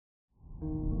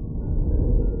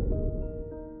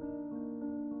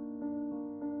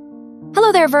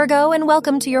Hello there, Virgo, and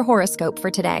welcome to your horoscope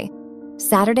for today,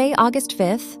 Saturday, August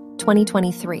 5th,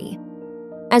 2023.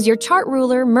 As your chart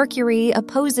ruler, Mercury,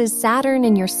 opposes Saturn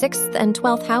in your 6th and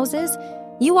 12th houses,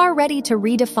 you are ready to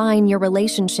redefine your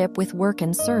relationship with work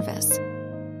and service.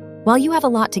 While you have a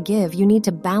lot to give, you need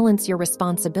to balance your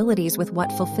responsibilities with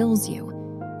what fulfills you.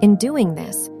 In doing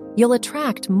this, you'll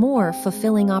attract more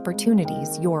fulfilling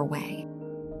opportunities your way.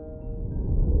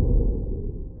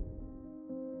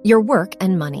 Your work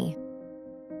and money.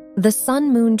 The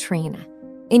Sun-Moon trine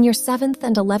in your 7th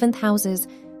and 11th houses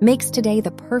makes today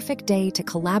the perfect day to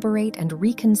collaborate and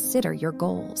reconsider your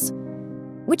goals.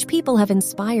 Which people have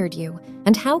inspired you,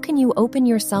 and how can you open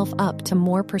yourself up to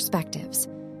more perspectives?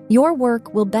 Your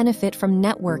work will benefit from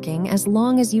networking as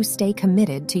long as you stay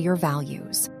committed to your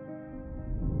values.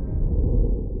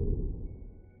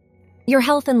 Your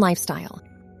health and lifestyle.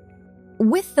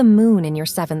 With the moon in your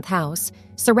 7th house,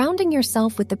 surrounding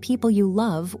yourself with the people you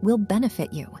love will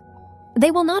benefit you. They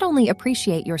will not only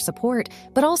appreciate your support,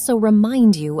 but also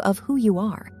remind you of who you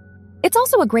are. It's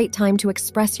also a great time to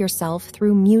express yourself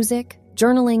through music,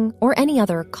 journaling, or any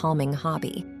other calming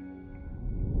hobby.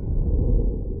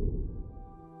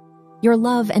 Your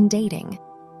love and dating.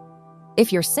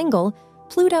 If you're single,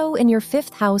 Pluto in your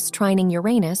 5th house trining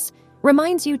Uranus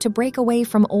reminds you to break away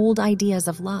from old ideas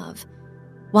of love.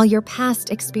 While your past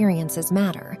experiences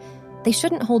matter, they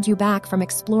shouldn't hold you back from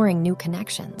exploring new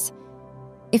connections.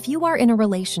 If you are in a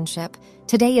relationship,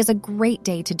 today is a great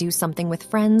day to do something with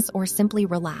friends or simply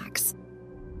relax.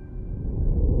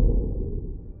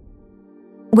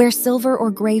 Wear silver or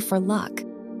gray for luck.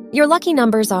 Your lucky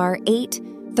numbers are 8,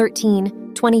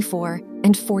 13, 24,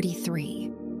 and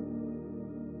 43.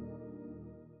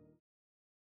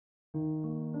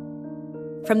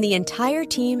 From the entire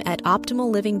team at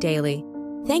Optimal Living Daily,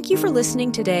 thank you for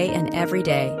listening today and every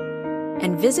day.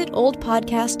 And visit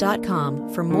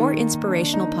oldpodcast.com for more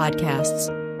inspirational podcasts.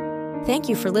 Thank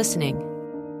you for listening.